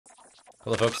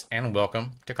Hello, folks, and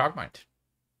welcome to Cogmind.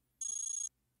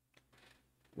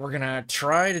 We're gonna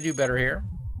try to do better here.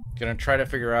 Gonna try to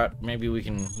figure out, maybe we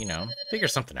can, figure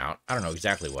something out. I don't know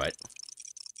exactly what.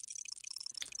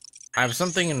 I have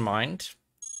something in mind.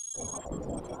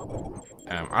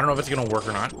 I don't know if it's gonna work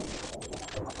or not.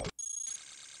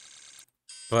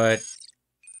 But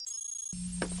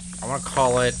I want to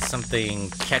call it something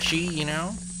catchy,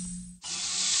 I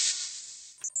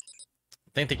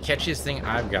think the catchiest thing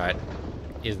I've got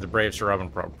is the Brave Sir Robin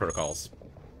protocols.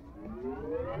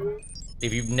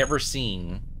 If you've never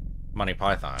seen Monty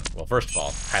Python, well, first of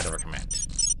all, highly recommend.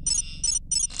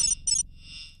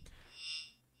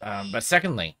 But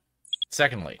secondly,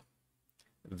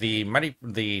 the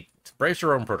Brave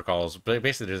Sir Robin protocols,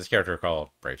 basically there's this character called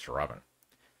Brave Sir Robin.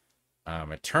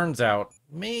 It turns out,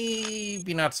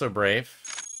 maybe not so brave.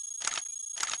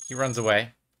 He runs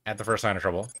away at the first sign of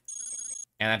trouble.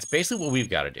 And that's basically what we've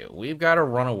got to do. We've got to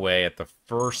run away at the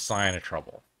first sign of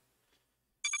trouble.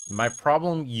 My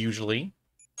problem usually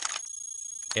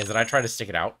is that I try to stick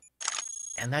it out,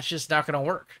 and that's just not going to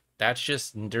work.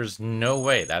 There's no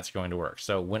way that's going to work.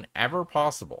 So whenever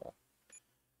possible,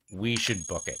 we should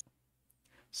book it.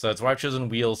 So that's why I've chosen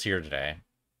wheels here today.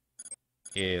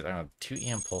 I don't know, 2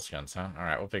 EM pulse guns, huh? All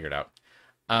right, we'll figure it out.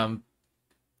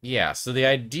 Yeah, so the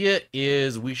idea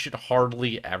is we should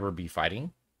hardly ever be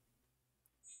fighting.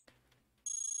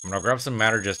 I'm gonna grab some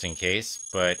matter just in case,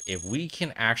 but if we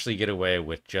can actually get away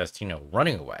with just,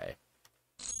 running away,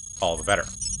 all the better.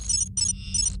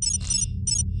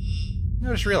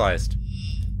 I just realized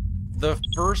the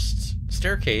first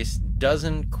staircase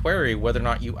doesn't query whether or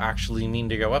not you actually need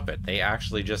to go up it. They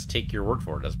actually just take your word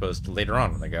for it, as opposed to later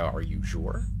on when they go, "Are you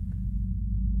sure?"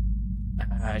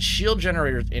 Shield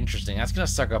generator is interesting. That's gonna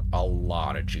suck up a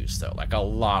lot of juice, though, like a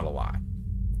lot.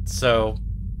 So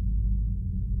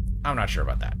I'm not sure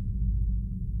about that.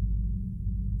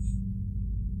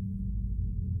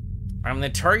 The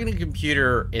targeting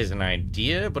computer is an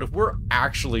idea, but if we're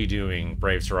actually doing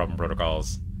Brave Sir Robin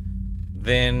protocols,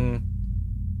 then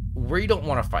we don't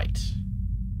want to fight.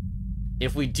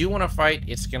 If we do want to fight,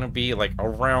 it's going to be like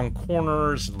around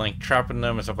corners, and like trapping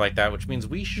them and stuff like that, which means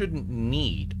we shouldn't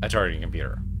need a targeting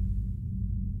computer.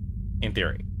 In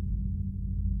theory.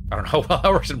 I don't know how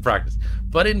that works in practice,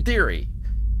 but in theory,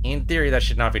 that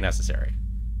should not be necessary.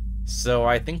 So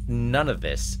I think none of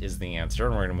this is the answer,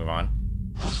 and we're going to move on.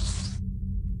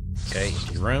 Okay,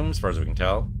 empty room, as far as we can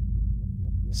tell.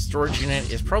 Storage unit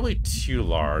is probably too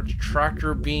large.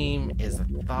 Tractor beam is a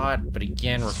thought, but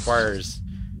again, requires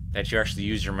that you actually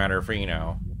use your matter for,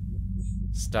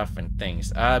 stuff and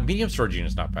things. Medium storage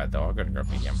unit's not bad, though. I'll go ahead and grab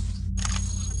medium.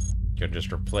 Could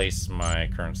just replace my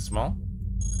current small.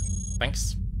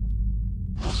 Thanks.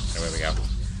 Away we go.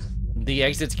 The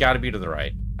exit's got to be to the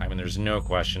right. I mean, there's no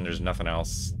question. There's nothing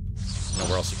else.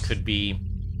 Nowhere else it could be.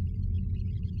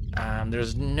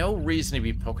 There's no reason to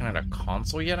be poking at a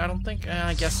console yet, I don't think.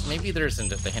 I guess maybe there's the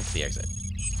hint to the exit.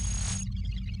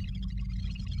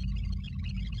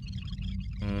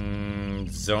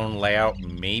 Zone layout.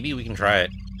 Maybe we can try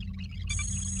it.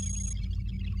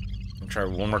 Try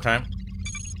one more time.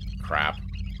 Crap.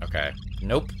 Okay.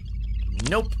 Nope.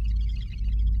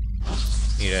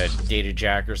 Need a data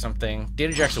jack or something.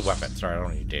 Data jack's a weapon. Sorry, I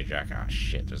don't need a data jack. Ah,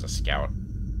 shit, there's a scout.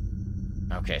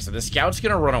 Okay, so the scout's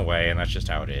gonna run away, and that's just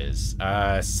how it is.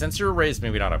 Sensor array is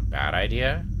maybe not a bad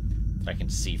idea. If I can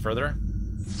see further.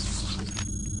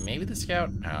 Maybe the scout?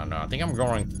 I don't know. I think I'm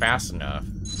going fast enough.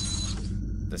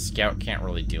 The scout can't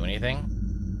really do anything.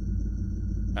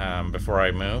 Before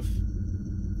I move.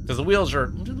 Because the wheels are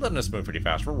letting us move pretty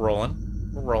fast. We're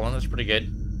rolling. That's pretty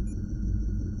good.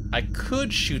 I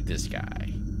could shoot this guy.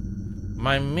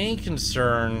 My main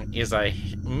concern is I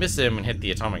miss him and hit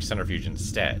the atomic centrifuge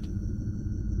instead.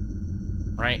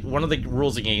 Right? One of the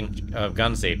rules of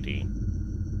gun safety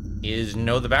is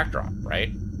know the backdrop,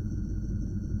 right?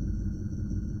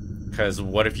 Because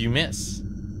what if you miss?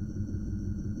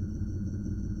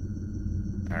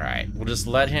 Alright, we'll just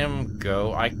let him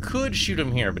go. I could shoot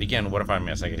him here, but again, what if I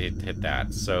miss? I could hit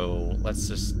that. So let's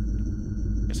just...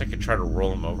 I guess I could try to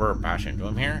roll him over or bash into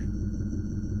him here.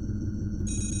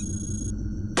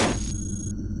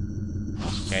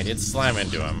 Okay, I did slam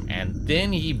into him, and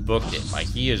then he booked it. Like,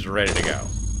 he is ready to go.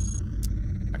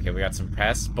 Okay, we got some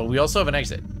pests, but we also have an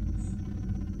exit.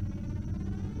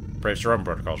 Brave Sir Robin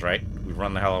protocols, right? We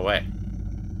run the hell away.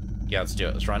 Yeah, let's do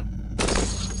it. Let's run.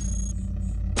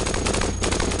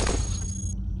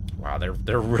 Wow,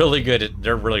 they're really good.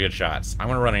 They're really good shots. I'm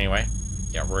gonna run anyway.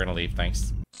 Yeah, we're gonna leave.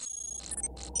 Thanks.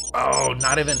 Oh,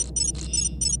 not even.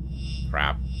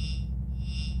 Crap.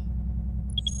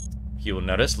 You will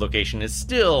notice location is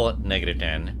still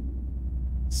 -10.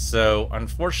 So,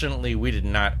 unfortunately, we did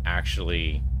not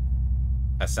actually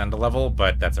ascend a level,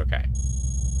 but that's okay.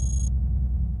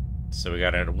 So we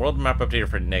got a world map updated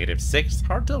for -6.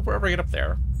 Hard to ever get up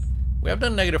there. We have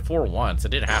done -4 once. It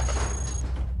did happen.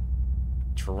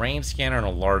 Terrain scanner and a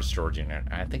large storage unit.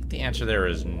 I think the answer there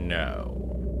is no.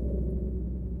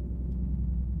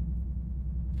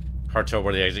 Hard to tell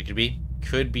where the exit could be.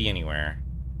 Could be anywhere.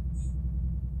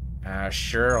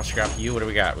 Sure, I'll scrap you. What do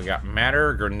we got? We got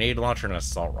matter, grenade launcher, and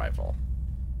assault rifle.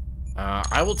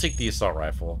 I will take the assault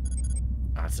rifle.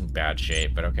 That's in bad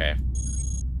shape, but okay.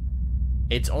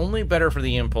 It's only better for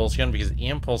the impulse gun because the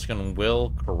impulse gun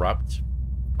will corrupt.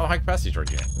 Oh, high capacity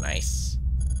storage unit. Nice.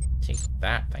 Take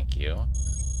that, thank you.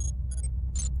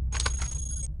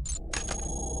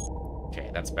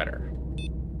 Okay, that's better.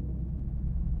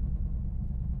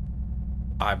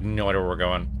 I have no idea where we're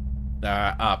going.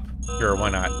 Up. Sure, why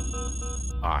not?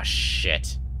 Aw,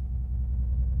 shit.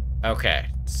 Okay,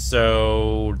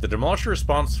 so the Demolisher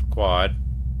Response Squad...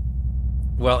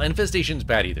 Well, Infestation's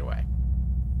bad either way.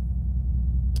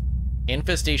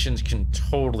 Infestations can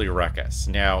totally wreck us.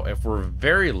 Now, if we're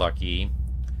very lucky,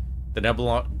 the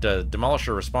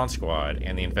Demolisher Response Squad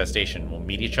and the Infestation will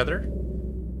meet each other,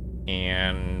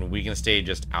 and we can stay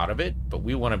just out of it, but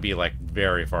we want to be, like,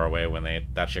 very far away when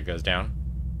that shit goes down.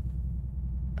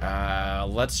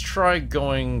 Let's try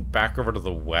going back over to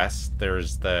the west.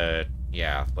 There's the...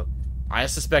 Yeah, I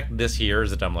suspect this here is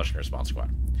the Demolition Response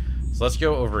Squad. So let's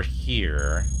go over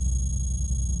here.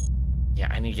 Yeah,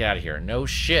 I need to get out of here. No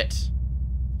shit.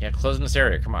 Yeah, closing this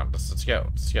area. Come on, let's go.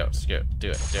 Let's go. Let's go. Do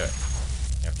it. Do it.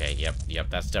 Okay, yep.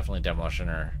 That's definitely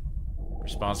Demolitioner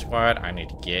Response Squad. I need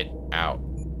to get out.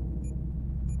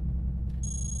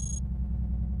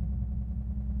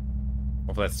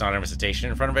 Hopefully that's not an infestation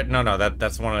in front of it. No,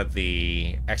 that's one of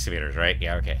the excavators, right?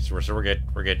 Yeah, okay. So we're good.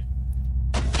 We're good.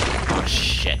 Oh,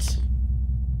 shit.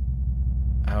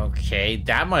 Okay,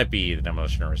 that might be the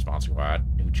Demolitioner Response Squad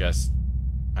who just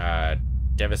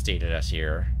devastated us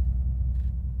here.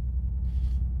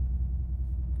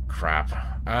 Crap.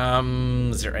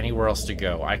 Is there anywhere else to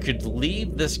go? I could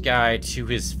leave this guy to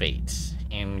his fate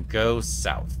and go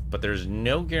south, but there's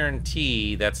no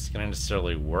guarantee that's going to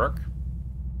necessarily work.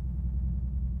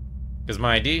 Because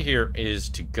my idea here is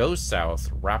to go south,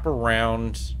 wrap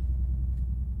around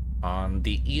on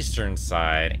the eastern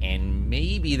side, and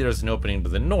maybe there's an opening to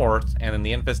the north, and then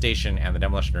the Infestation and the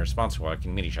Demolition Response Squad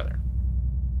can meet each other.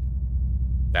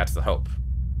 That's the hope.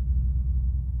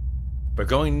 But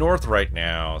going north right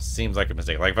now seems like a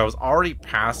mistake. Like, if I was already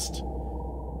past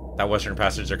that western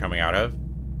passage they're coming out of,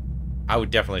 I would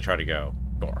definitely try to go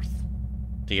north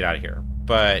to get out of here.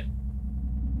 But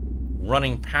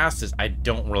running past this, I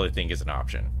don't really think is an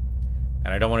option.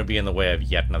 And I don't want to be in the way of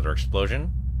yet another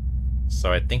explosion.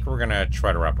 So I think we're going to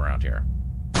try to wrap around here.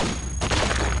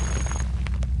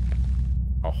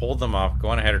 I'll hold them off. Go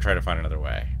on ahead or try to find another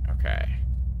way. Okay.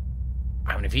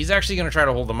 I mean, if he's actually going to try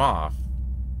to hold them off,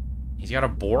 he's got a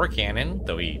bore cannon,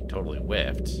 though he totally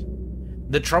whiffed.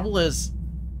 The trouble is,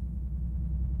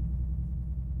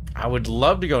 I would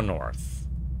love to go north,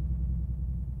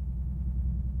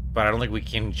 but I don't think we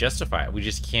can justify it. We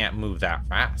just can't move that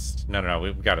fast. No,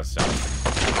 we've got to stop.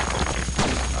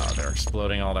 Oh, they're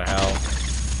exploding all to hell.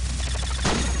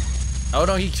 Oh,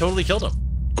 no, he totally killed him.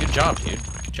 Good job, dude.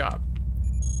 Good job.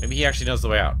 Maybe he actually knows the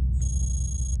way out.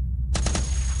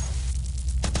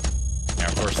 Now,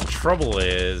 of course, the trouble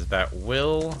is that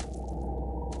will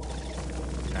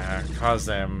cause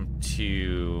them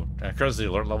to... cause the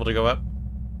alert level to go up.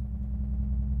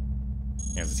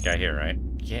 There's this guy here, right?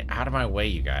 Get out of my way,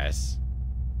 you guys.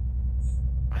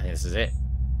 I think this is it.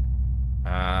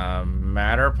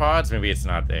 Matter pods? Maybe it's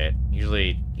not it.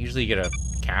 Usually you get a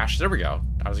cache. There we go.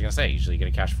 I was gonna say, usually you get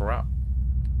a cache for out.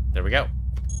 There we go.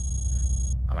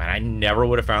 I mean, I never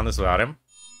would have found this without him.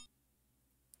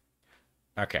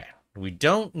 Okay. We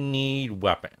don't need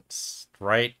weapons,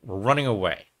 right? We're running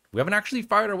away. We haven't actually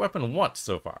fired our weapon once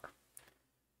so far.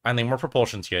 I think more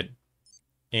propulsion's good.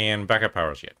 And backup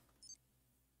power's good.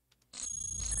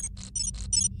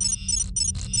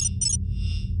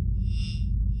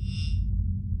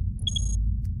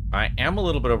 I am a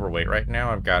little bit overweight right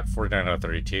now. I've got 49 out of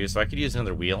 32, so I could use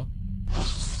another wheel.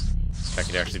 That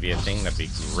could actually be a thing. That'd be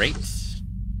great.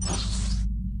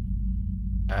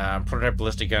 Prototype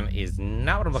ballistic gun is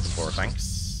not what I'm looking for,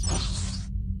 thanks.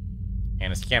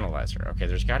 And a scanalizer. Okay,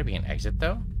 there's got to be an exit,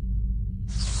 though.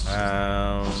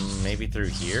 Maybe through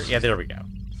here? Yeah, there we go.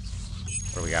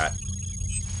 What do we got?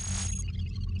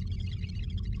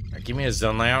 Give me a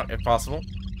zone layout, if possible.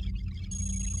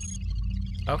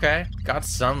 Okay, got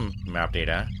some map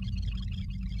data.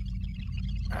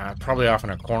 Probably off in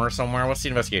a corner somewhere. What's the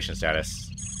investigation status?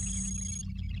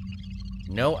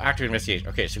 No active investigation.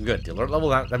 Okay, so good. The alert level,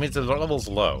 that means the alert level's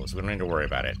low, so we don't need to worry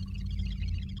about it.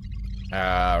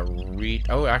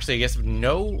 Oh, actually, I guess if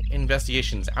no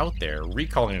investigations out there,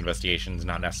 recalling investigations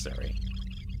not necessary.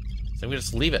 So we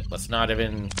just leave it. Let's not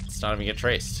even get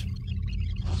traced.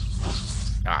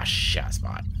 Ah, shit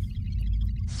spot.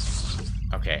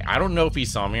 Okay, I don't know if he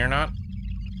saw me or not.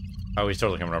 Oh, he's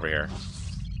totally coming over here.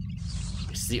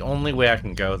 It's the only way I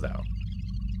can go, though.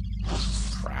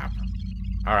 Crap.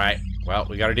 Alright, well,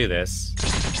 we gotta do this.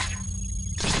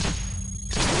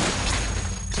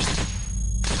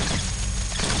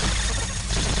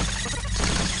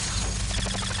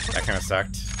 That kind of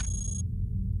sucked.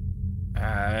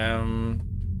 I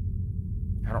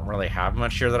don't really have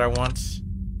much here that I want.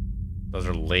 Those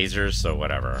are lasers, so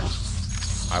whatever.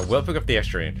 I will pick up the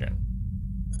extra engine.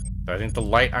 But I think the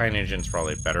light ion engine is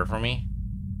probably better for me.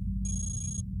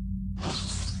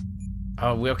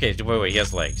 Oh, okay, wait, he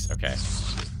has legs. Okay.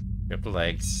 Pick up the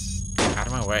legs. Out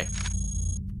of my way.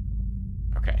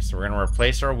 Okay, so we're gonna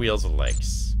replace our wheels with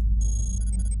legs.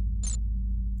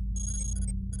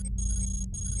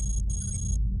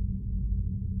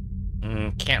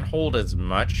 Can't hold as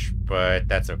much, but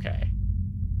that's okay.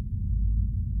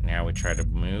 Now we try to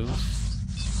move.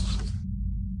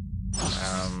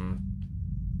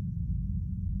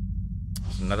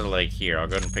 There's another leg here. I'll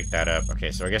go ahead and pick that up.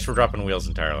 Okay, so I guess we're dropping wheels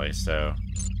entirely, so...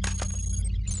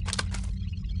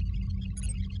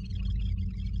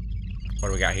 What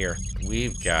do we got here?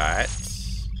 We've got...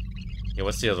 Yeah,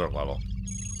 what's the other level?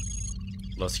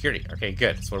 Low security. Okay,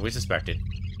 good. That's what we suspected.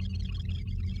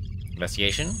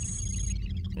 Investigation?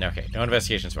 Okay, no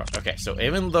investigation spot. Okay, so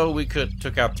even though we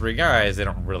took out 3 guys, they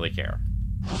don't really care.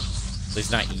 At least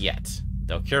not yet.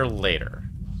 They'll care later.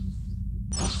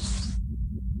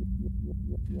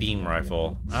 Beam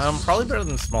rifle. Probably better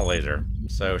than small laser.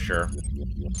 So, sure.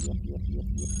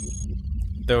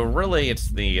 Though, really, it's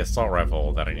the assault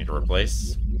rifle that I need to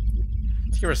replace.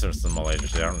 Let's get rid of some small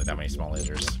lasers. I don't need that many small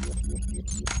lasers.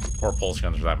 Or pulse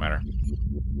guns, for that matter.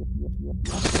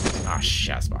 Ah,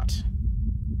 shit spot.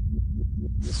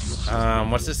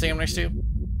 What's this thing I'm next to?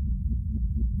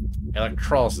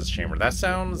 Electrolysis chamber. That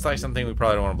sounds like something we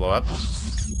probably don't want to blow up.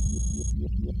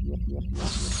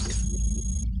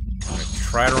 I'm gonna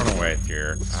try to run away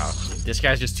here. Oh, this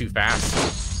guy's just too fast.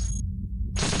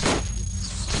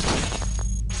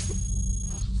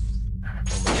 Oh,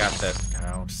 we got that.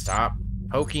 Oh, stop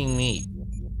poking me.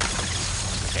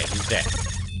 Okay, he's dead.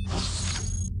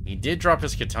 He did drop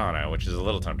his katana, which is a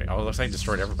little tempting. Oh, it looks like he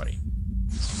destroyed everybody.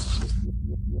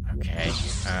 Okay.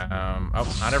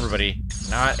 Oh, not everybody.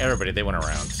 Not everybody. They went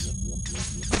around.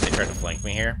 They tried to flank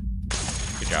me here.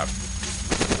 Good job.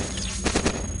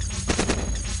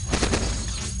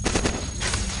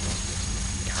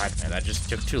 God, man, that just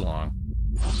took too long.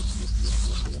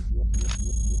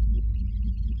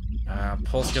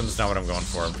 Pulse gun's not what I'm going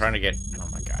for. I'm trying to get... Oh,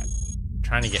 my God. I'm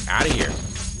trying to get out of here.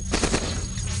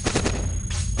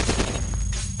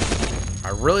 I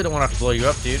really don't want to have to blow you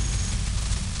up, dude.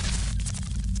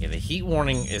 Yeah, the heat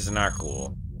warning is not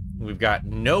cool. We've got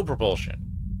no propulsion.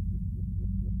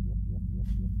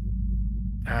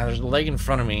 There's a leg in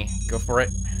front of me. Go for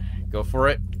it. Go for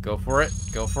it. Go for it.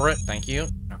 Go for it. Thank you.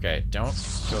 Okay, don't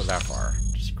go that far.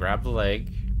 Just grab the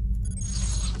leg.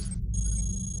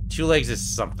 2 legs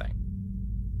is something.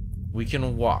 We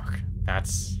can walk.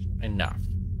 That's enough.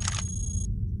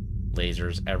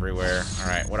 Lasers everywhere.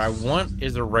 Alright, what I want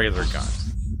is a regular gun.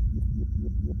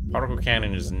 Particle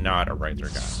cannon is not a regular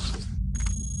gun.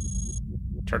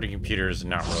 Targeting computer is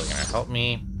not really going to help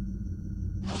me.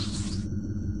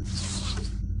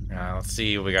 Let's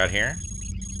see what we got here.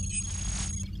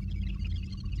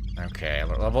 Okay,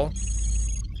 alert level.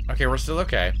 Okay, we're still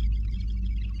okay.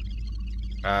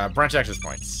 Branch access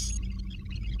points.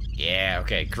 Yeah,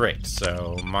 okay, great.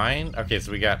 So, mine... Okay,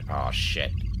 so we got... Oh,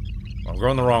 shit. Well, I'm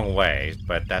going the wrong way,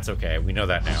 but that's okay. We know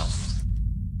that now.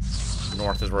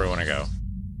 North is where we want to go.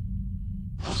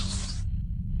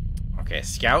 Okay,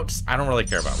 scouts, I don't really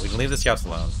care about. We can leave the scouts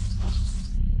alone.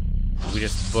 We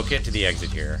just book it to the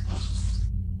exit here.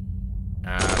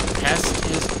 Pest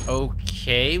is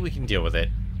okay. We can deal with it.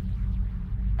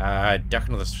 Duck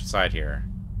into the side here.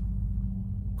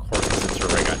 Courses and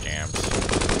survey got jammed.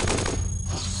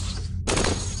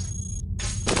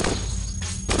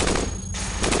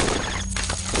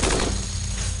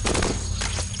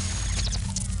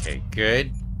 Okay,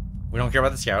 good. We don't care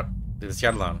about the scout. Leave the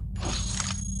scout alone.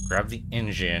 Grab the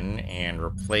engine and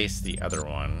replace the other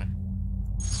one.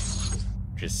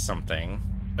 Which is something.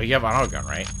 Oh, you have an auto gun,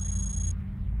 right?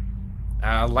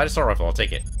 Light assault rifle, I'll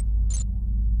take it.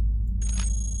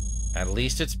 At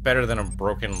least it's better than a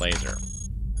broken laser.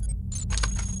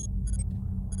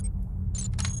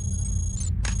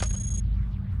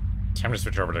 tempted to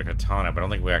switch over to katana, but I don't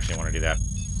think we actually want to do that.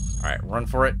 Alright, run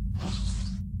for it.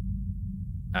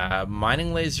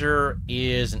 Mining laser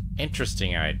is an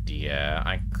interesting idea.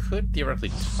 I could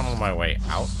theoretically tunnel my way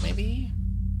out, maybe?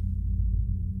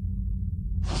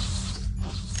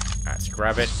 Alright, let's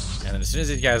grab it. And then as soon as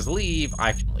these guys leave,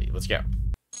 I can leave. Let's go.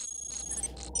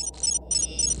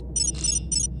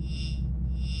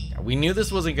 Yeah, we knew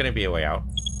this wasn't going to be a way out.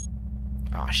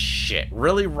 Oh, shit.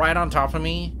 Really? Right on top of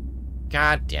me?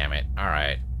 God damn it.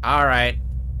 Alright. Alright.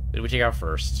 Who did we take out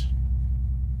first?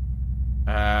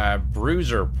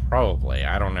 Bruiser, probably.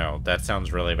 I don't know. That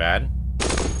sounds really bad.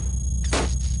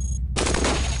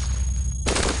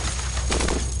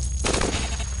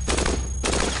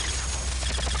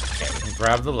 Okay, we can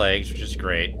grab the legs, which is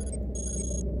great.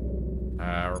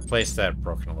 Replace that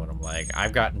broken aluminum leg.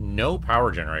 I've got no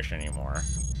power generation anymore.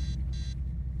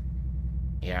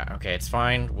 Yeah, okay, it's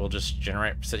fine. We'll just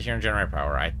sit here and generate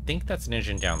power. I think that's an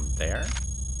engine down there.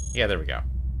 Yeah, there we go.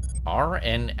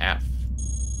 RNF.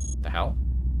 The hell?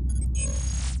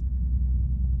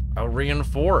 Oh,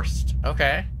 reinforced.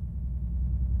 Okay.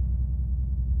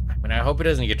 I mean, I hope it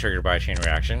doesn't get triggered by chain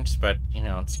reactions, but, you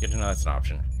know, it's good to know that's an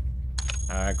option.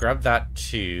 Grab that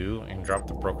too, and drop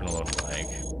the broken aluminum leg.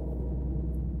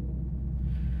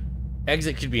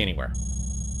 Exit could be anywhere.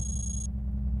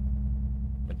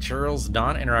 Materials,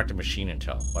 non-interactive machine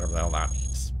intel, whatever the hell that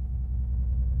means.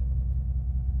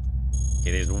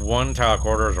 Okay, these one-tile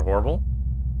corridors are horrible.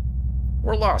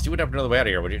 We're lost. You wouldn't have another way out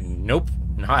of here, would you? Nope,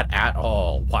 not at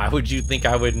all. Why would you think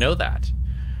I would know that?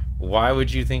 Why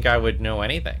would you think I would know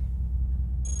anything?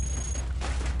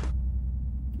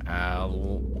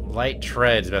 Light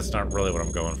treads, that's not really what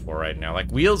I'm going for right now. Like,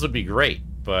 wheels would be great,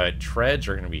 but treads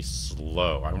are going to be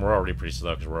slow. I mean, we're already pretty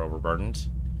slow because we're overburdened.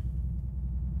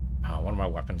 One of my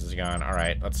weapons is gone.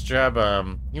 Alright, let's jab,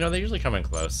 you know, they usually come in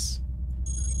close.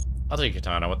 I'll take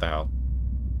katana, what the hell?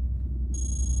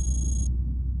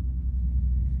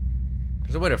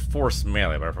 There's a way to force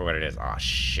melee, but I forget what it is. Aw,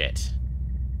 shit.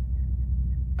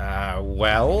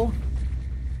 Well...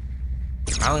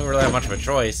 I don't really have much of a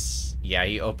choice. Yeah,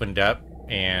 he opened up,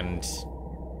 and...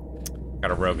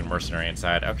 got a rogue and mercenary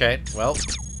inside. Okay, well...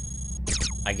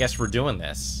 I guess we're doing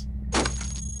this.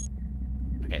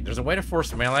 Okay, there's a way to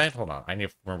force melee. Hold on, I need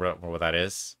to remember what that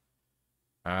is.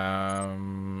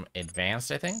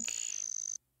 Advanced, I think?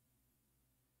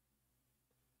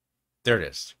 There it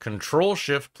is. Control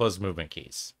Shift plus movement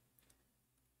keys.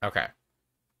 Okay.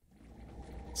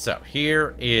 So,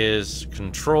 here is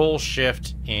Control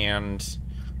Shift and...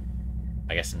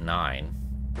 I guess 9.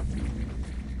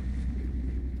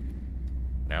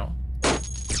 No?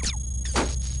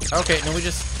 Okay, no, we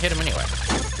just hit him anyway.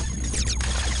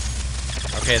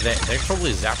 Okay, they're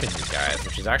totally zapping these guys,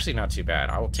 which is actually not too bad.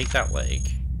 I will take that leg.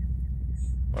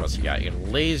 What else you got? You got a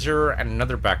laser and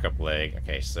another backup leg.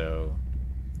 Okay, so...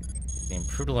 the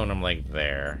improved aluminum leg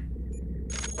there.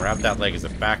 Grab that leg as a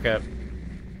backup.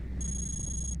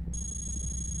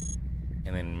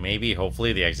 And then maybe,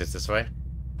 hopefully, the exit's this way.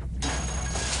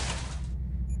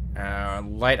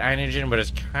 Light ion engine, but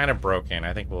it's kind of broken.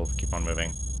 I think we'll keep on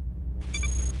moving.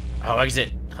 Oh,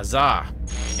 exit! Huzzah!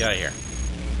 Get out of here.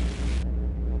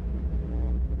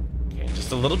 Okay,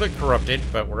 just a little bit corrupted,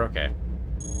 but we're okay.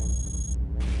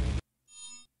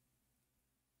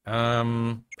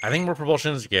 I think more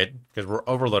propulsion is good, because we're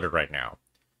overloaded right now.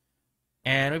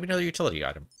 And maybe another utility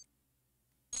item.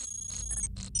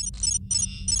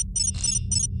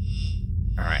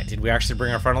 Alright, did we actually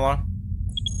bring our friend along?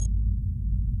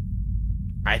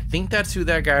 I think that's who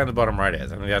that guy on the bottom right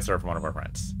is. I think that's one of our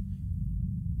friends.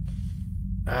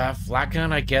 Flat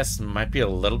gun, I guess, might be a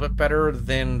little bit better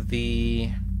than the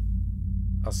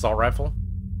assault rifle.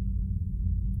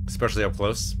 Especially up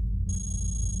close.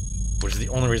 Which is the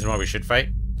only reason why we should fight.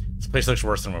 This place looks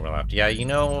worse than when we left. Yeah, you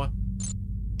know,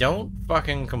 don't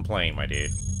fucking complain, my dude.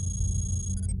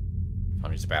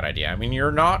 It's a bad idea. I mean,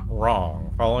 you're not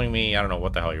wrong. Following me, I don't know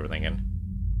what the hell you were thinking.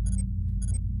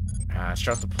 Let's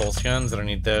drop the pulse guns. I don't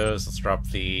need those. Let's drop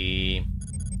the...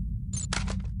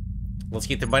 let's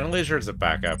keep the mining laser as a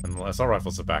backup, and the assault rifle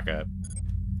as a backup.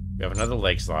 We have another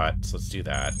leg slot, so let's do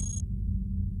that.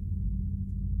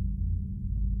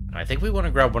 And I think we want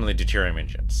to grab one of the deuterium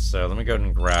engines. So let me go ahead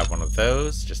and grab one of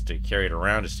those, just to carry it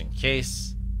around, just in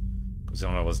case. Because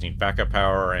one of us need backup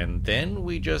power, and then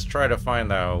we just try to find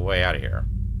the way out of here.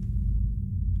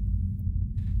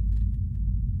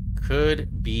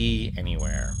 Could be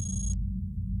anywhere.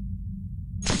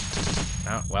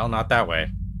 Oh, well, not that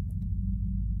way.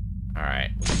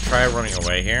 Alright, we'll try running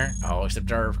away here. Oh,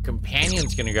 except our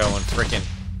companion's gonna go and frickin'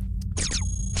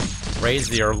 raise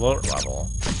the alert level.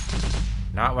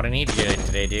 Not what I need to get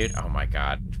today, dude. Oh my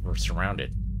god, we're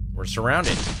surrounded. We're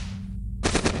surrounded.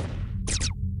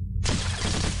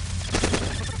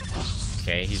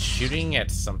 Okay, he's shooting at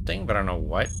something, but I don't know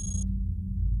what.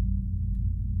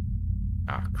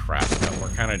 Ah, crap. No,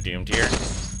 we're kind of doomed here.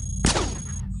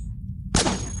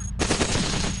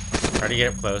 Try to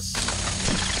get up close.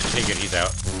 Okay, good, he's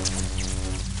out.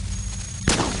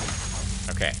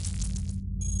 Okay.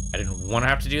 I didn't want to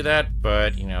have to do that,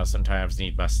 but, you know, sometimes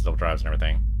need muscle drives and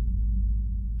everything.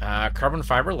 Carbon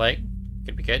fiber leg.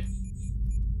 Could be good.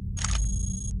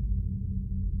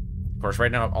 Of course,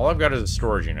 right now, all I've got is a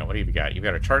storage unit. What do you got? You've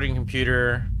got a charging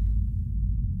computer.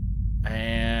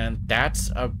 And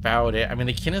that's about it. I mean,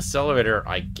 the Kinnis elevator,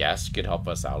 I guess, could help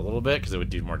us out a little bit because it would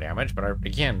do more damage. But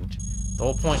again, the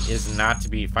whole point is not to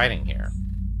be fighting here.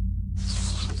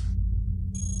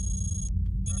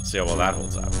 See how well that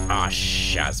holds up. Ah,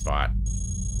 shot spot.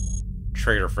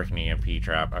 Trigger freaking EMP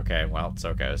trap. Okay, well,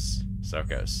 so goes. So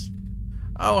goes.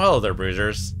 Oh, hello there,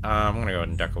 bruisers. I'm gonna go ahead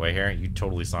and duck away here. You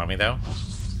totally saw me, though.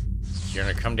 You're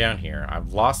gonna come down here.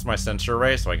 I've lost my sensor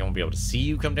array, so I won't be able to see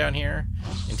you come down here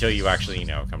until you actually, you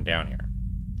know, come down here.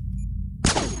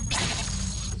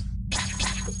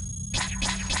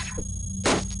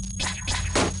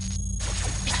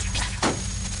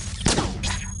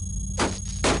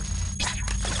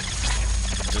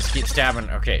 Just keep stabbing.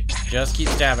 Okay, just keep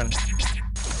stabbing.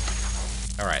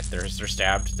 Alright, they're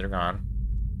stabbed. They're gone.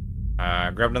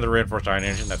 Grab another reinforced ion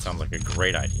engine. That sounds like a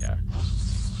great idea.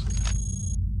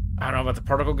 I don't know about the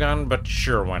particle gun, but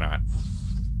sure, why not?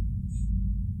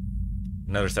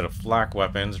 Another set of flak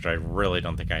weapons, which I really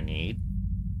don't think I need.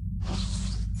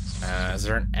 Is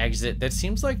there an exit? That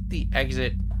seems like the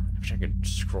exit... I wish I could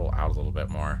scroll out a little bit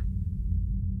more.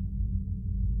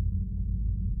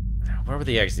 Where would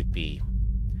the exit be?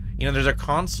 You know, there's a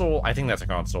console. I think that's a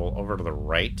console over to the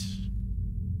right.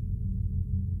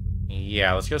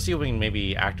 Yeah, let's go see if we can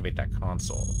maybe activate that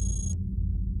console.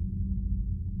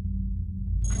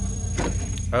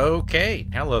 Okay,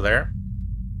 hello there.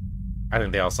 I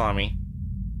think they all saw me.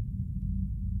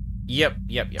 Yep.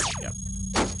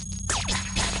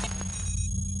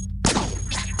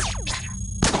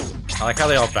 I like how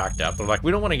they all backed up. They're like,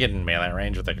 we don't want to get in melee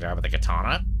range with the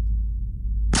katana.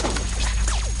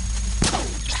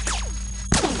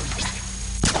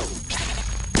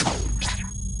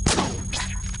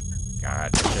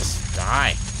 God, just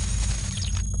die.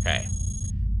 Okay.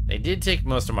 They did take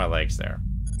most of my legs there.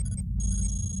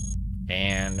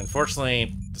 And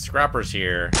unfortunately, the scrappers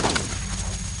here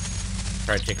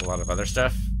try to take a lot of other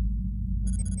stuff.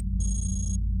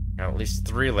 Got at least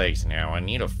 3 legs now. I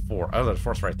need a 4. Oh, there's a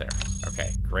 4th right there.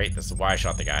 Okay, great. This is why I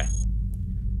shot the guy.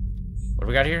 What do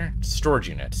we got here? Storage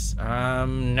units.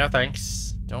 No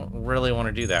thanks. Don't really want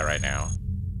to do that right now.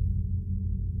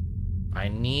 I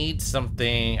need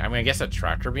something... I mean, I guess a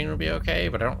tractor beam would be okay,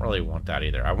 but I don't really want that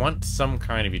either. I want some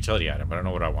kind of utility item, but I don't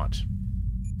know what I want.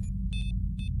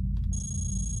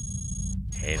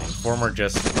 Okay, the informer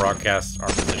just broadcast our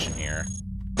position here.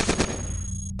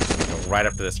 Go right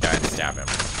up to this guy and stab him.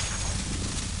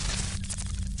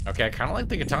 Okay, I kind of like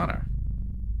the katana.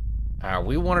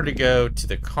 We wanted to go to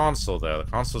the console, though.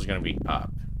 The console's going to be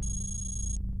up.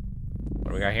 What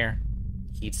do we got here?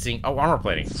 Heatsink. Oh, armor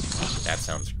plating. That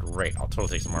sounds great. I'll totally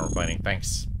take some armor plating.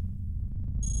 Thanks.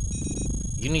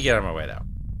 You need to get out of my way, though.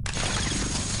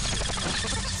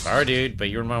 Sorry, dude, but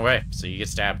you're in my way, so you get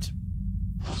stabbed.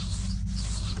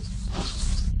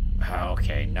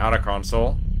 Okay, not a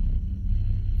console.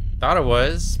 Thought it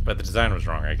was, but the design was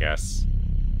wrong, I guess.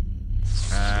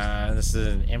 This is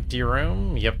an empty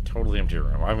room? Yep, totally empty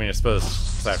room. I mean, I suppose,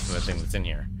 aside from the thing that's in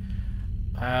here.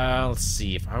 Let's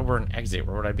see. If I were an exit,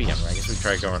 where would I be? I mean, I guess we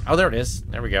try going... Oh, there it is.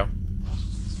 There we go.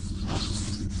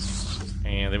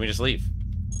 And then we just leave.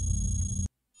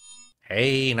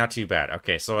 Hey, not too bad.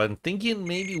 Okay, so I'm thinking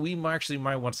maybe we actually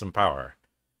might want some power.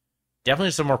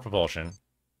 Definitely some more propulsion.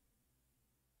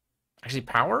 Actually,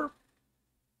 power?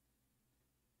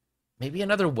 Maybe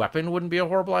another weapon wouldn't be a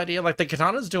horrible idea. Like, the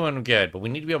katana's doing good, but we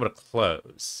need to be able to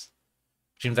close.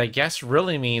 Which means, I guess,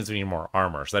 really means we need more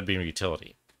armor, so that'd be a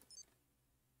utility.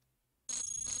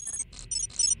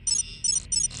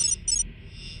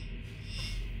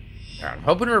 Right, I'm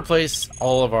hoping to replace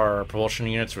all of our propulsion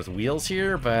units with wheels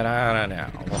here, but I don't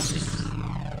know. We'll see.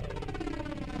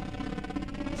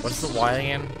 What's the Y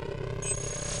again?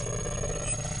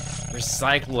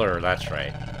 Recycler, that's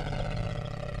right.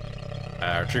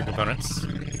 True components.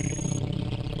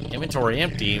 Inventory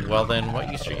empty. Well then,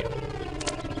 what use are you?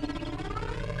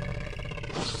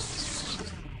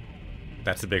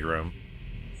 That's a big room.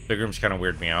 Big rooms kind of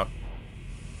weird me out.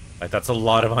 Like that's a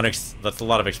lot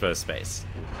of exposed space.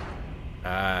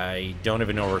 I don't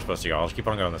even know where we're supposed to go. I'll just keep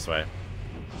on going this way.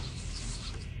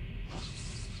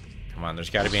 Come on,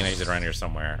 there's got to be an exit around here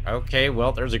somewhere. Okay,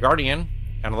 well, there's a Guardian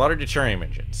and a lot of deuterium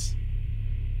engines.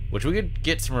 Which we could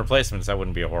get some replacements, that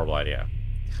wouldn't be a horrible idea.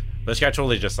 But this guy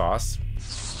totally just saw us.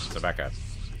 So back up.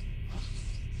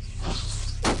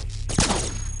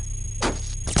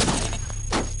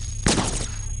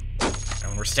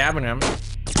 And we're stabbing him.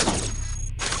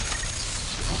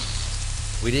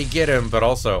 We did get him, but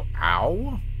also,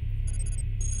 ow.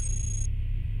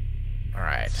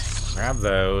 Alright, grab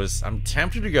those. I'm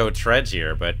tempted to go treads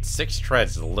here, but 6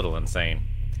 treads is a little insane.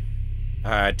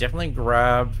 Definitely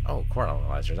grab... Oh, core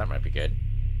analyzer, that might be good.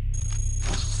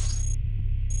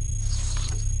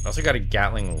 Also got a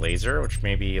Gatling laser, which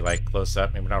may be, like, close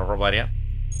up. Maybe not a horrible idea.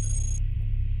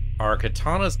 Our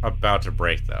katana's about to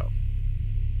break, though.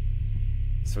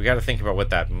 So we gotta think about what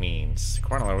that means.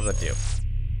 Core analyzer, what does that do?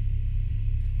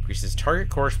 Increases target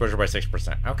core exposure by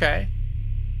 6%. Okay.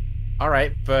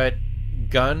 Alright, but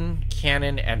gun,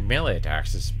 cannon, and melee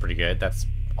attacks is pretty good. That's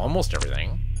almost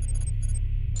everything.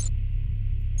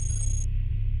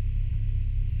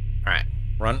 Alright,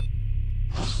 run.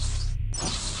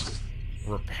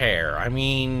 Repair. I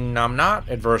mean, I'm not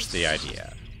adverse to the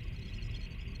idea.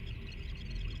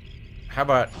 How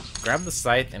about grab the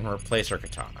scythe and replace our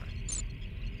katana?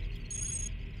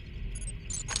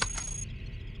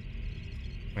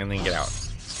 And then get out.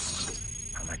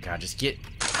 Oh my god, just get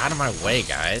out of my way,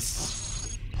 guys.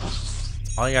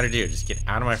 That's all you gotta do, just get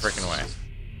out of my freaking way.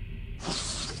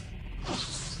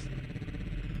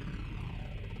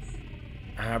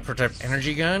 Prototype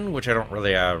energy gun, which I don't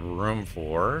really have room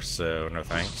for, so no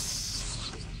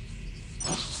thanks.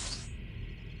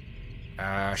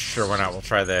 Sure, why not? We'll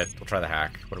try the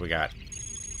hack. What do we got?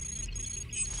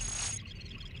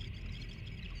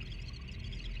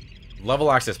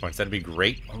 Level access points, that'd be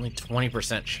great. Only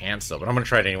 20% chance though, but I'm gonna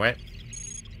try it anyway.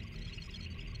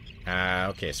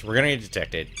 Okay, so we're gonna get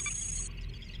detected.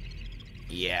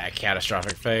 Yeah,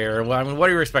 catastrophic failure. Well, I mean, what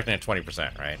are you expecting at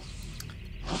 20%, right?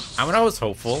 I mean, I was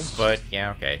hopeful, but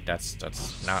yeah, okay, that's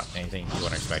not anything you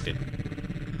would have expected.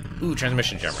 Ooh,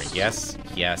 transmission jammer. Yes,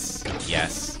 yes,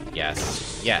 yes,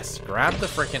 yes, yes. Grab the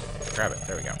frickin'... Grab it.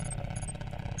 There we go.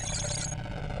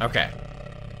 Okay.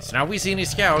 So now if we see any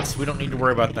scouts, we don't need to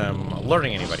worry about them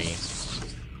alerting anybody.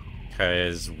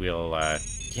 Because we'll,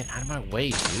 get out of my way,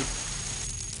 dude.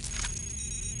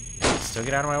 Still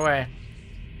get out of my way.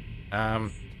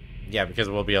 Yeah, because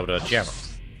we'll be able to jam them.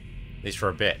 At least for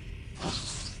a bit.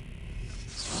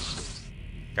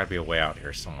 Gotta be a way out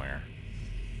here somewhere.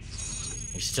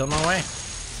 You still in my way?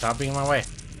 Stop being in my way.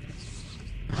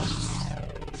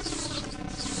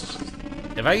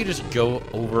 If I could just go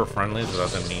over friendlies without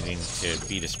them needing to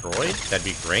be destroyed, that'd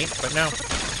be great, but no.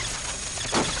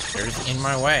 They're just in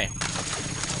my way.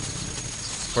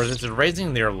 Of course, it's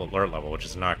raising their alert level, which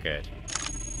is not good.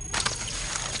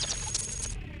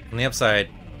 On the upside,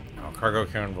 oh, cargo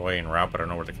convoy en route, but I don't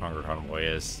know where the cargo convoy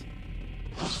is.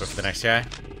 Go for the next guy.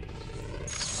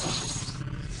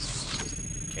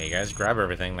 Okay, you guys grab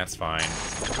everything, that's fine.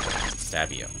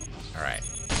 Stab you. Alright.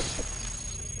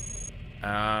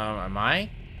 Am I?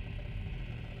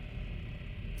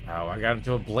 Oh, I got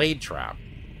into a blade trap.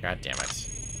 God damn it.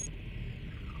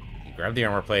 You grab the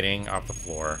armor plating off the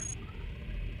floor.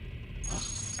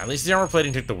 At least the armor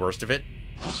plating took the worst of it.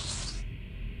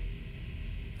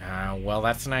 Well,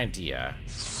 that's an idea.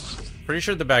 Pretty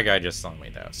sure the bad guy just saw me,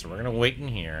 though, so we're gonna wait in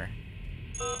here.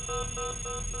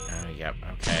 Yep,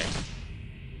 okay.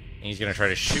 And he's gonna try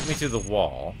to shoot me through the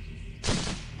wall.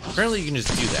 Apparently you can just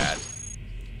do that.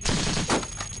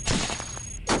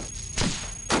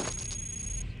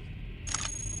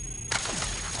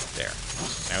 There.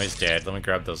 Now he's dead. Let me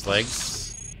grab those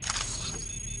legs.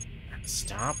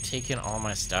 Stop taking all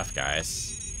my stuff,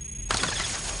 guys.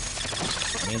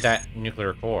 I need that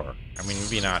nuclear core. I mean,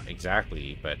 maybe not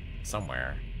exactly, but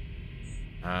somewhere.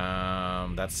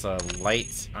 That's a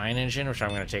light ion engine, which I'm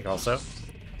going to take also.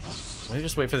 Let me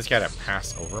just wait for this guy to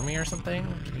pass over me or something.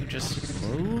 Can you just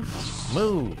move?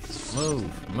 Move.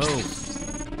 Move.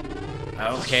 Move.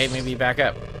 Okay, maybe back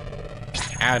up.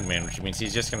 Admin, which means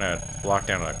he's just going to block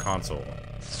down the console.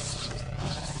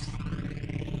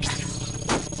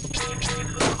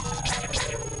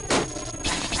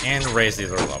 And raise the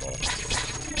alert level.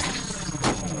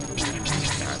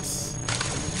 That's...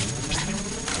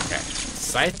 Okay.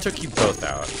 Scythe took you both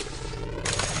out.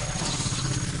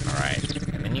 Alright.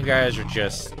 And then you guys are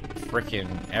just freaking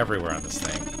everywhere on this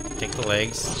thing. Take the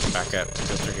legs, back up,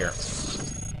 go through here.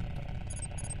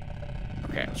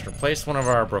 Okay, let's replace one of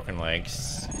our broken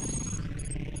legs.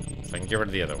 So I can get rid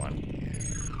of the other one.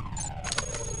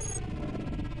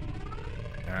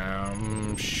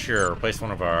 Sure, replace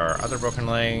one of our other broken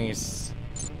legs.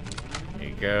 There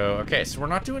you go. Okay, so we're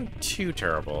not doing too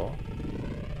terrible.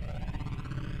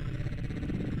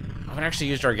 I haven't actually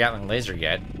used our Gatling laser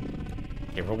yet.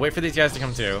 Okay, we'll wait for these guys to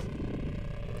come to.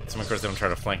 So of course they don't try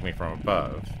to flank me from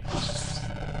above.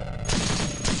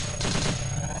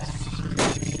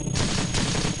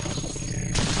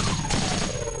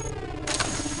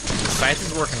 The scythe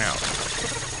is working out.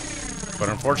 But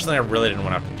unfortunately I really didn't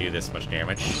want to have to do this much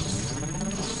damage.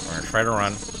 We're gonna try to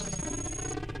run.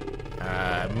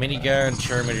 Minigun,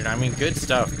 Terminator, I mean good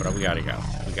stuff, but we gotta go.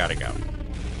 We gotta go.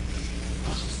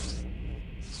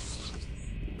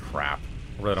 Crap.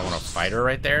 I really don't want to fight her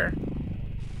right there.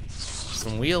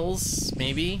 Some wheels,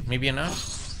 maybe. Maybe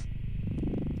enough.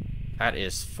 That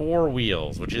is 4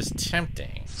 wheels, which is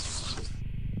tempting.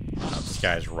 Oh, this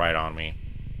guy's right on me.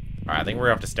 Alright, I think we're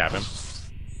gonna have to stab him.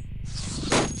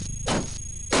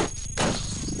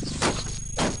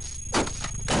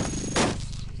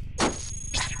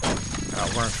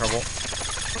 Oh, we're in trouble.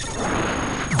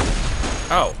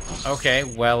 Oh, okay.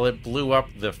 Well, it blew up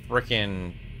the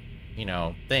frickin', you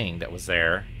know, thing that was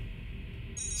there.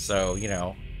 So, you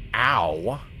know,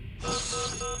 ow.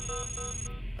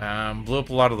 Blew up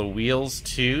a lot of the wheels,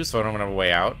 too, so I don't have a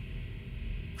way out.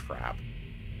 Crap.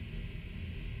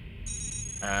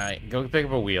 Go pick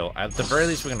up a wheel. At the very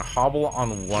least, we can hobble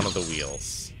on one of the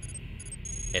wheels.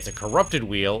 It's a corrupted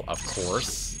wheel, of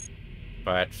course.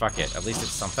 But, fuck it. At least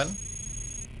it's something.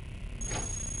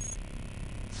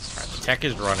 Alright, the tech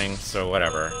is running, so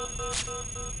whatever.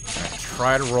 I'm gonna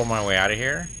try to roll my way out of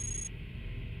here.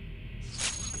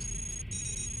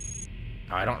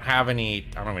 I don't have any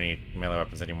melee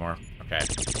weapons anymore. Okay.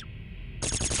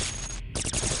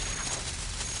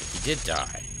 He did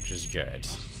die, which is good.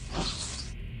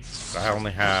 But I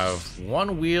only have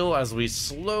 1 wheel as we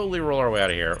slowly roll our way out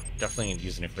of here. Definitely need to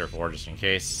use a nuclear core just in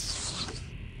case.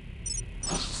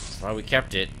 That's why we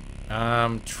kept it.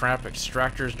 Trap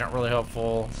extractor is not really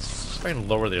helpful. If I can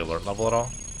lower the alert level at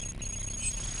all.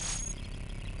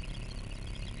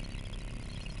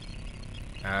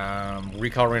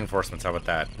 Recall reinforcements, how about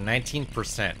that?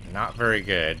 19%, not very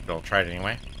good, but I'll try it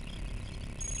anyway.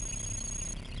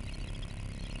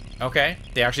 Okay,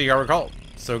 they actually got recalled,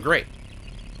 so great.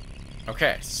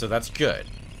 Okay, so that's good.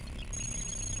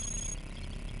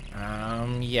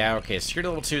 Yeah, okay, security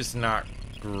level 2 is not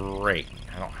great.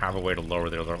 I don't have a way to lower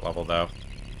the alert level, though.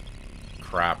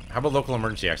 Crap. How about local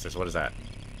emergency access? What is that?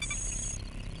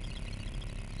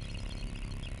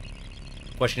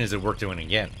 Question is it worth doing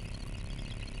again?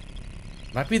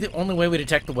 Might be the only way we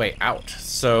detect the way out.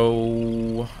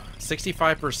 So,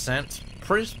 65%.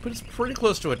 Pretty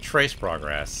close to a trace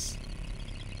progress.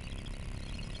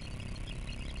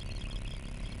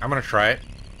 I'm gonna try it.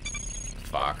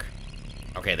 Fuck.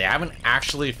 Okay, they haven't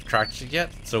actually tracked it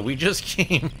yet, so we just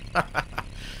came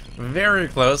very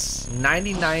close.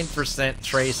 99%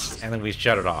 trace, and then we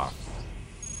shut it off.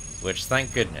 Which,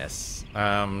 thank goodness.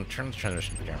 Turn the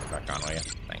transmission camera back on, will you?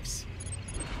 Thanks.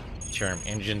 Turn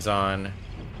engines on.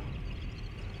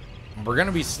 We're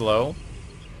gonna be slow,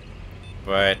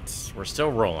 but we're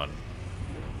still rolling.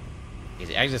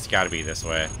 The exit's gotta be this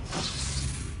way.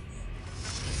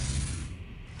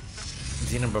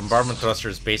 Xenon bombardment thruster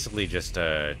is basically just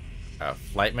a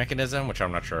flight mechanism, which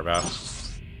I'm not sure about.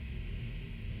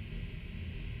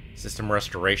 System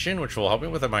restoration, which will help me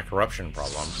with my corruption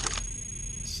problem.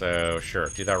 So, sure,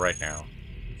 do that right now.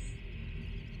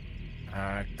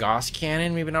 Gauss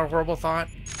cannon, maybe not a horrible thought.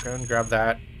 Go and grab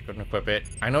that. Go and equip it.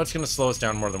 I know it's going to slow us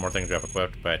down more the more things we have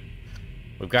equipped, but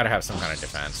we've got to have some kind of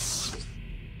defense.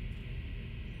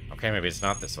 Okay, maybe it's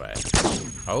not this way.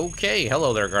 Okay,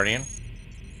 hello there, Guardian.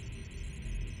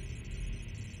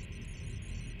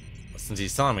 Since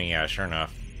he's telling me, yeah, sure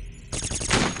enough.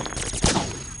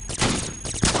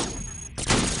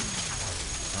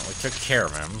 Well, we took care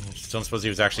of him. Just don't suppose he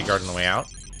was actually guarding the way out.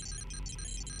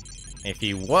 If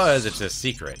he was, it's a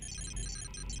secret.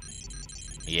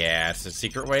 Yeah, it's a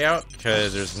secret way out,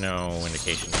 because there's no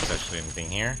indication there's actually anything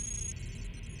here.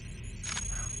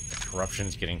 The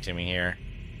corruption's getting to me here.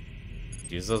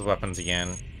 Use those weapons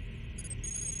again.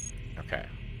 Okay.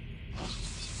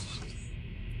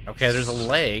 Okay, there's a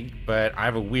leg, but I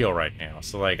have a wheel right now,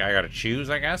 so, like, I gotta choose,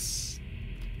 I guess?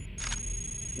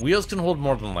 Wheels can hold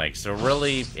more than legs, so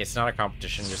really, it's not a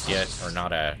competition just yet, or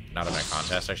not a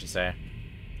contest, I should say.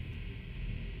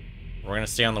 We're gonna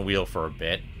stay on the wheel for a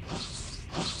bit.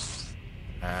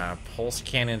 Pulse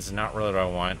cannon's not really what I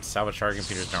want. Salvage target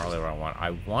computer's not really what I want.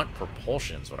 I want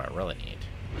propulsion's what I really need.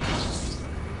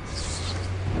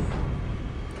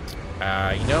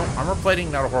 You know, armor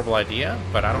plating, not a horrible idea,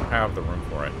 but I don't have the room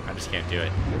for it. I just can't do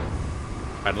it.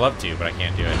 I'd love to, but I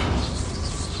can't do it.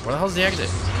 Where the hell's the exit?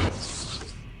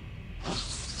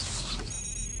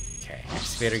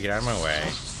 excavator, get out of my way.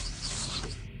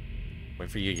 Wait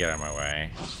for you to get out of my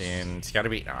way. Then it's gotta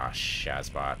be... Ah,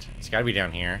 Shazbot. It's gotta be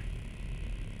down here.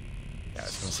 Yeah, I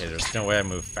was gonna say, there's no way I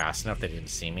move fast enough they didn't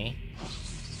see me.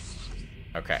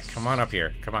 Okay, come on up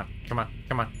here. Come on, come on,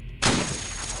 come on.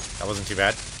 That wasn't too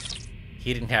bad.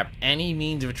 He didn't have any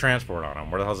means of transport on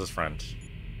him. Where the hell's his friend?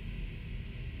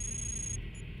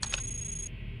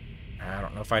 I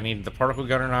don't know if I needed the particle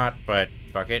gun or not, but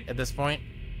fuck it at this point.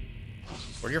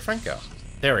 Where'd your friend go?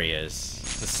 There he is.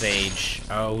 The sage.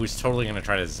 Oh, who's totally gonna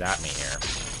try to zap me here.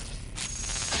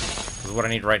 Because what I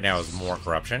need right now is more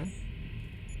corruption.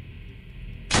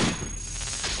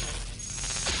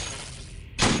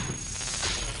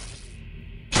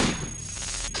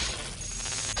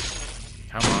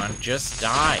 Come on, just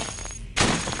die.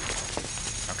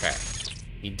 Okay.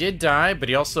 He did die, but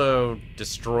he also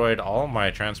destroyed all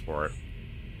my transport.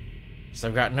 So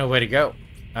I've got no way to go.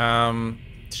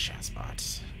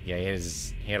 Shazbot. Yeah,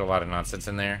 he had a lot of nonsense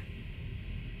in there.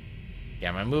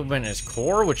 Yeah, my movement is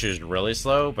core, which is really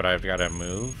slow, but I've got to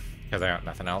move because I got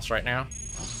nothing else right now.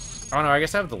 Oh no, I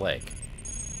guess I have the leg.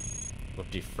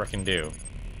 Whoop-de-frickin-do.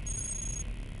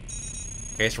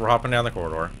 Okay, so we're hopping down the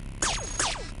corridor.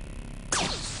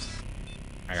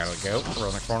 I gotta go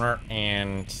around the corner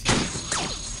and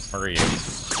murder you.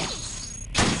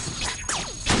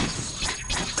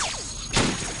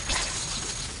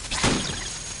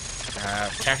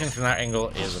 Attacking from that angle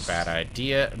is a bad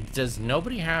idea. Does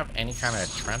nobody have any kind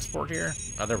of transport here?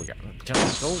 Oh, there we go.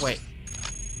 Go away.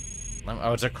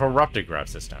 Oh, it's a corrupted grab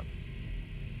system.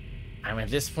 I mean, at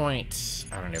this point,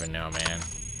 I don't even know, man.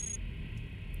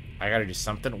 I gotta do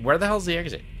something. Where the hell's the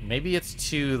exit? Maybe it's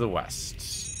to the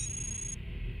west.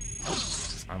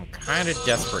 I'm kind of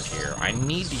desperate here. I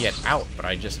need to get out, but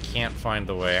I just can't find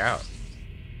the way out.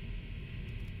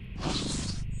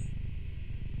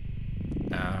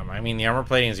 I mean, the armor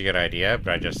plating is a good idea,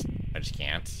 but I just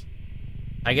can't.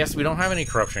 I guess we don't have any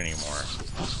corruption anymore.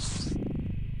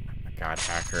 Oh my god,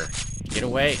 hacker. Get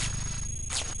away.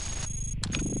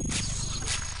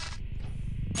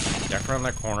 Deck around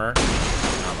that corner.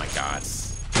 Oh my god.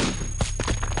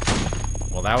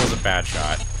 Well, that was a bad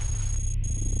shot.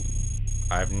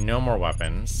 I have no more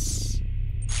weapons.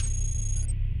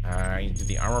 I do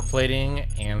the armor plating,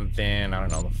 and then, I don't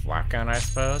know, the flak gun, I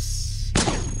suppose.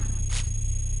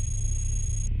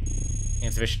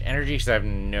 Insufficient energy, because I have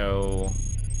no...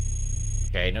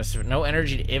 Okay, no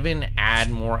energy to even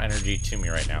add more energy to me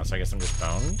right now, so I guess I'm just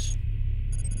boned.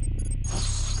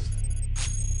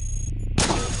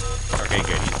 Okay,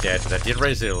 good, he's dead. That did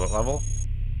raise the level.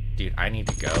 Dude, I need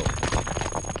to go.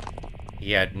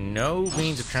 He had no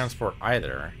means of transport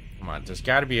either. Come on, there's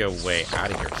got to be a way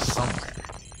out of here somewhere.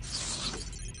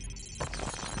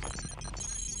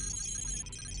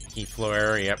 Key flow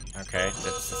error, yep, okay,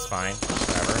 that's fine,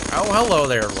 whatever. Oh, hello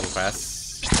there, little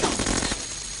Bess.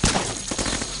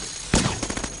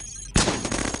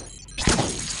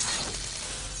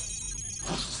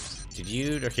 Did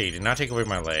you, okay, you did not take away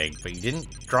my leg, but you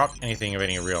didn't drop anything of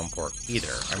any real import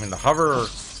either. I mean, the hover, or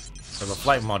the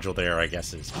flight module there, I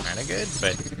guess, is kind of good,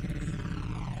 but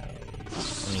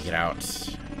let me get out.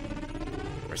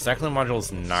 Recycling module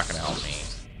is not going to help me.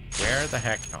 Where the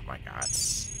heck, oh my god.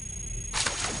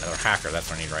 Another hacker, that's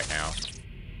what I need right now.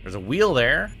 There's a wheel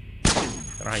there. I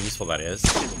don't know how useful that is.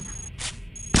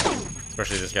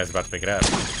 Especially this guy's about to pick it up.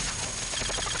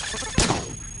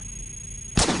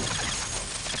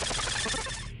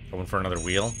 Going for another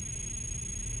wheel.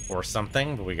 Or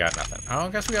something, but we got nothing. Oh, I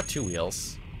guess we got 2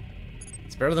 wheels.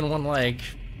 It's better than 1 leg.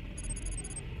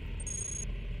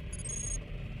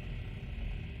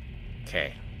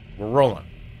 Okay, we're rolling.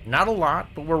 Not a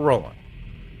lot, but we're rolling.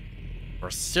 We're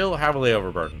still heavily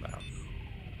overburdened, though.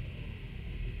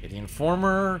 Okay, the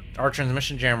Informer, our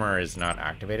transmission jammer is not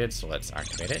activated, so let's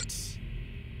activate it.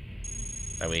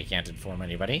 That way you can't inform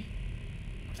anybody.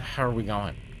 Where the hell are we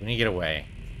going? We need to get away.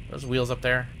 Are those wheels up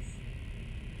there?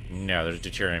 No, there's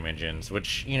deuterium engines,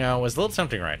 which, you know, is a little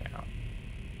tempting right now.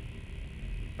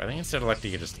 But I think instead I'd like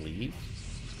to just leave.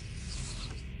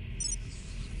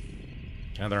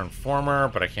 Another Informer,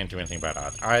 but I can't do anything about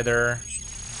that either.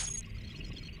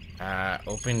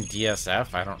 Open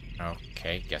DSF? I don't know.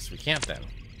 Okay, guess we can't then.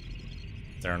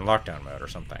 They're in lockdown mode or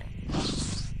something.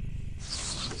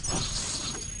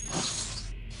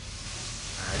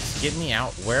 Just get me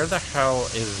out. Where the hell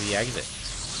is the exit?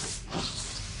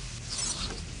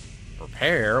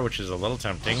 Repair, which is a little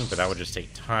tempting, but that would just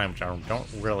take time, which I don't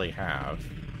really have.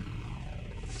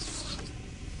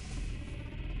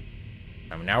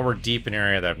 I mean, now we're deep in an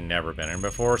area that I've never been in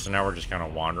before, so now we're just kind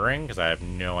of wandering, because I have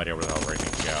no idea where the hell we're going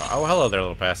to go. Oh, hello there,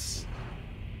 little pests.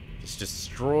 Just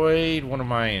destroyed one of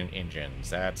my engines.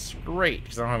 That's great,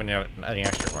 because I don't have any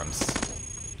extra ones.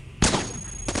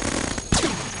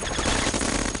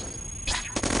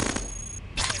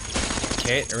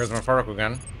 Okay, there goes my particle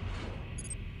gun.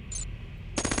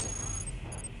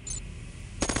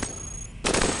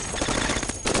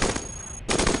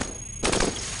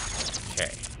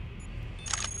 Okay.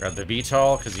 Grab the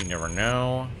VTOL, because you never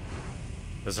know.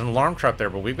 There's an alarm trap there,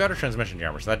 but we've got a transmission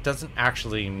jammer, so that doesn't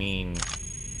actually mean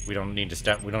we don't need to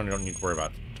step. We don't need to worry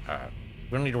about.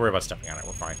 We don't need to worry about stepping on it.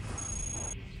 We're fine.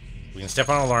 We can step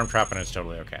on an alarm trap, and it's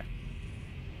totally okay.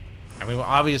 I mean,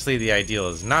 obviously, the ideal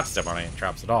is not to step on any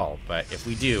traps at all, but if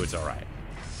we do, it's all right.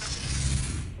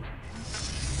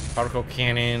 Particle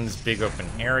cannons, big open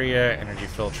area, energy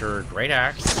filter, great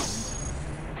axe.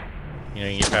 You know,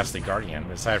 you get past the Guardian,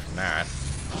 but aside from that.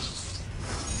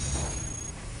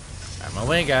 Out of my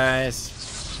way, guys.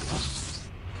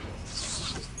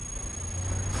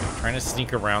 I'm trying to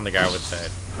sneak around the guy with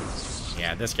the...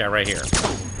 Yeah, this guy right here.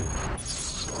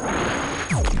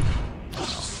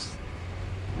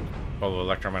 Follow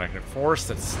electromagnetic force.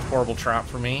 That's a horrible trap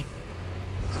for me.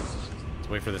 Let's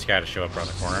wait for this guy to show up around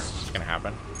the corner. It's gonna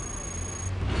happen.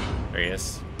 There he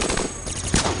is.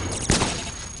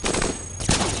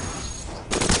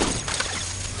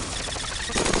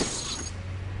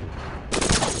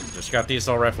 Just got the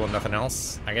assault rifle and nothing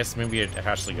else. I guess maybe a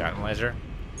hatchling gun laser.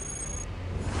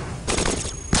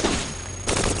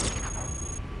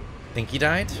 Think he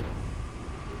died?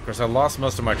 Of course, I lost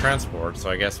most of my transport, so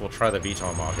I guess we'll try the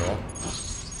VTOL module.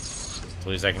 So at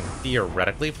least I can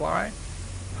theoretically fly.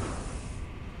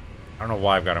 I don't know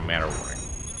why I've got a matter warning.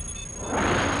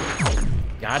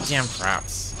 Goddamn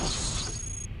traps.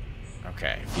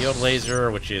 Okay, field laser,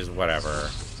 which is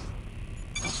whatever.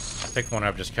 I picked one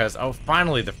up just because. Oh,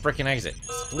 finally, the freaking exit.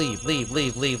 Leave, leave,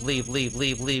 leave, leave, leave, leave,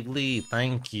 leave, leave, leave.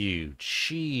 Thank you.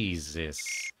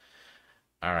 Jesus.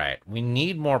 Alright, we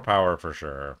need more power for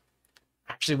sure.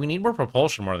 Actually, we need more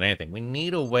propulsion more than anything. We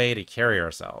need a way to carry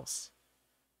ourselves.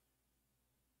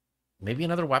 Maybe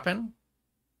another weapon?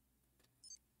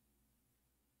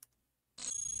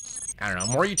 I don't know.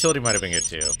 More utility might have been good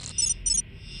too.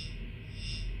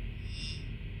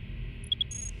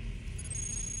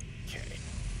 Okay.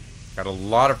 Got a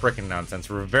lot of freaking nonsense.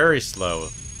 We're very slow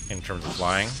in terms of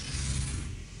flying.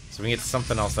 So we can get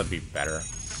something else that'd be better.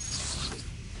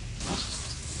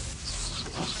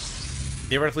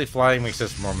 Theoretically, flying makes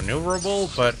us more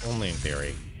maneuverable, but only in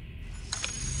theory.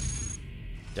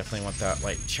 Definitely want that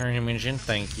light Tyrium engine,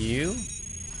 thank you.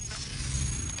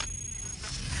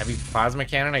 Heavy plasma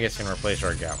cannon, I guess can replace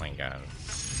our Gatling gun.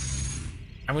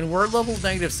 I mean, we're level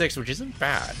 -6, which isn't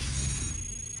bad.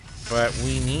 But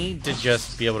we need to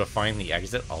just be able to find the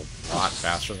exit a lot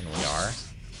faster than we are.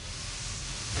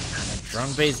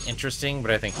 Drone bay is interesting, but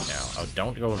I think no. Oh,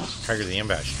 don't go trigger the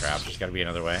ambush trap. There's got to be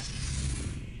another way.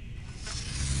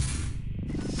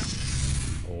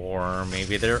 Or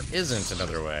maybe there isn't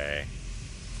another way.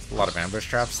 A lot of ambush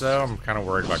traps, though. I'm kind of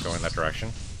worried about going that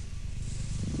direction.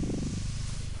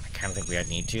 I kind of think we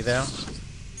need to, though.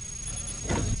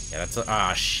 Yeah, that's a...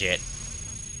 Ah, shit.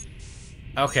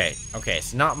 Okay, okay.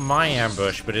 It's not my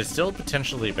ambush, but it's still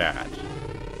potentially bad.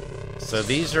 So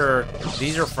these are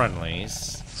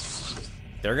friendlies.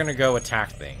 They're gonna go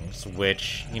attack things,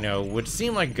 which, you know, would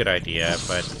seem like a good idea,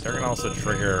 but they're gonna also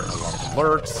trigger a lot of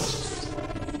alerts.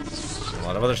 A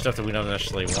lot of other stuff that we don't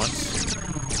necessarily want.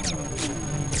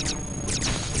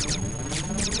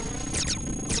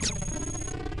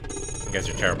 You guys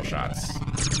are terrible shots.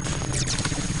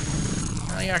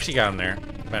 Oh, you actually got him there,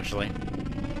 eventually. I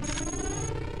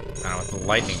don't know, with the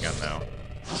lightning gun, though.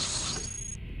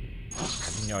 I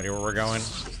have no idea where we're going.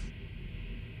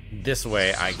 This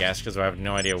way, I guess, because I have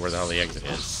no idea where the hell the exit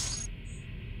is.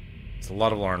 It's a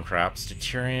lot of alarm traps.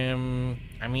 Deuterium...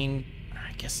 I mean...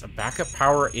 I guess a backup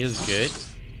power is good.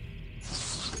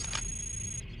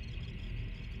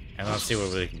 And let's see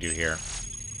what we can do here.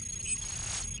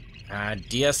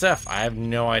 DSF. I have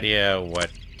no idea what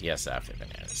DSF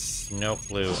even is. No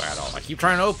clue at all. I keep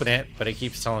trying to open it, but it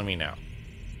keeps telling me no.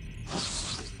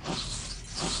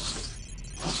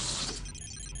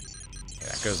 Okay,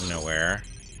 that goes nowhere.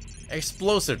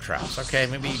 Explosive traps. Okay,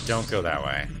 maybe don't go that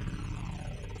way.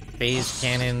 Phase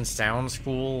cannon sounds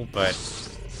cool, but...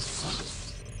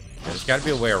 there's got to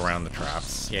be a way around the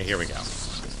traps. Yeah, here we go.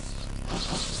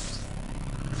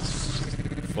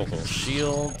 Focal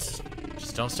shield.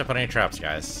 Just don't step on any traps,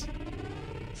 guys.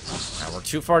 Now, we're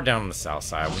too far down on the south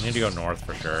side. We need to go north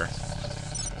for sure.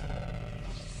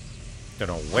 Don't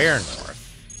know where north.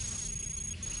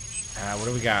 What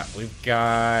do we got? We've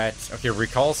got... okay,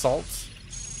 recall assault.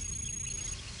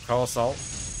 Recall assault.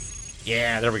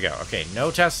 Yeah, there we go. Okay, no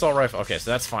test assault rifle. Okay,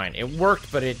 so that's fine. It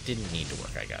worked, but it didn't need to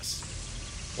work, I guess.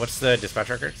 What's the dispatch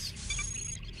records?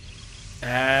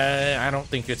 I don't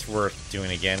think it's worth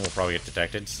doing again. We'll probably get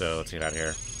detected, so let's get out of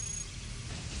here.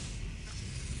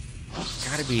 There's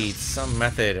gotta be some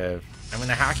method of... I mean,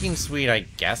 the hacking suite, I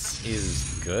guess,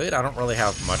 is good. I don't really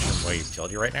have much in the way of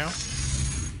utility right now.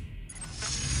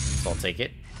 So I'll take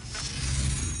it.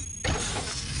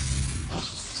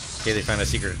 Okay, they found a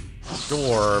secret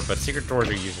door, but secret doors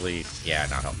are usually, yeah,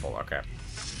 not helpful. Okay.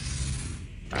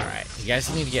 Alright, you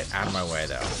guys need to get out of my way,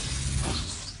 though.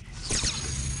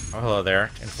 Oh, hello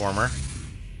there, Informer.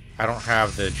 I don't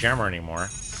have the jammer anymore.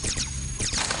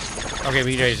 Okay,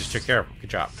 but you guys just took care of him. Good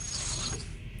job.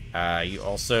 You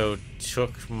also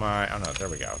took my... Oh, no, there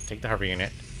we go. Take the hover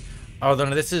unit. Oh, no,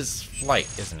 this is flight,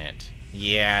 isn't it?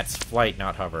 Yeah, it's flight,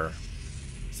 not hover.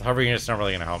 So the hover unit's not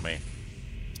really going to help me.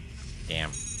 Damn.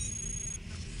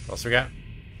 What else we got?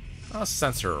 Oh,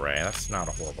 sensor array. That's not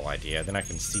a horrible idea. Then I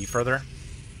can see further.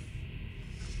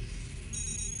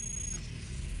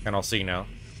 And also, you know,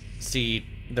 see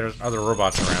there's other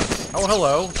robots around. Oh,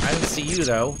 hello. I didn't see you,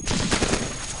 though.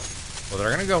 Well, they're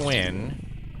going to go in.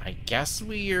 I guess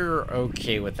we're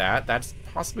okay with that. That's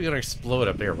possibly going to explode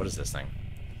up there. What is this thing?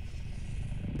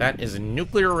 That is a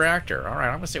nuclear reactor. Alright,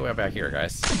 I'm going to stay way back here,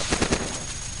 guys.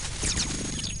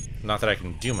 Not that I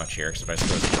can do much here, except I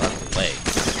suppose drop the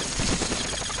legs.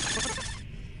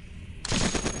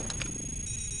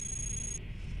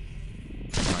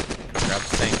 Come on, grab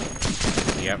the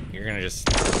thing. Yep, you're going to just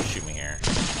shoot me here.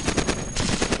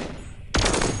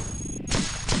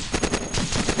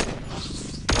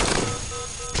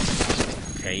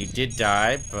 Okay, you did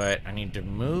die, but I need to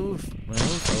move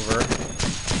over.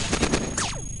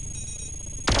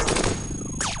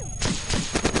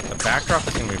 The backdrop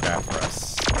is going to be bad for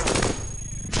us.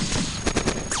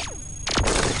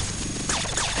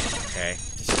 Okay,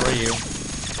 destroy you.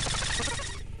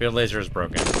 Field laser is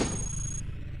broken.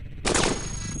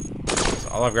 So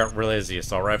all I've got really is the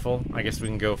assault rifle. I guess we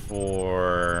can go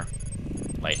for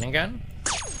lightning gun.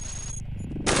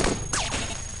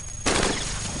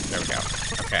 There we go.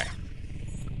 Okay.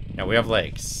 Now we have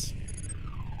legs.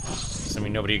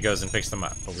 Assuming nobody goes and picks them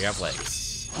up, but we have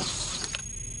legs.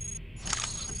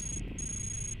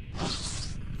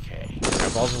 Okay.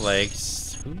 Grab all the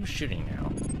legs. Who's shooting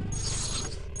now?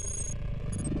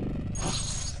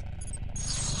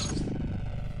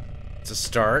 To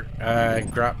start,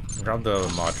 grab the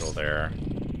module there.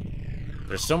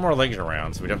 There's still more legs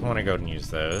around, so we definitely want to go and use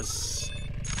those.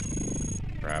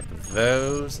 Grab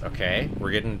those. Okay,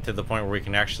 we're getting to the point where we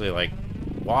can actually, like,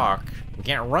 walk. We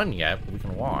can't run yet, but we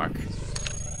can walk.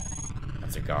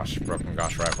 That's a broken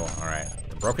Gosh rifle. Alright.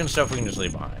 The broken stuff we can just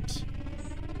leave behind.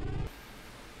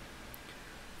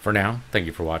 For now, thank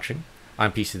you for watching.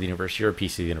 I'm PC of the Universe, you're PC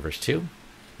of the Universe 2,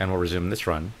 and we'll resume this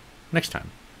run next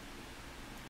time.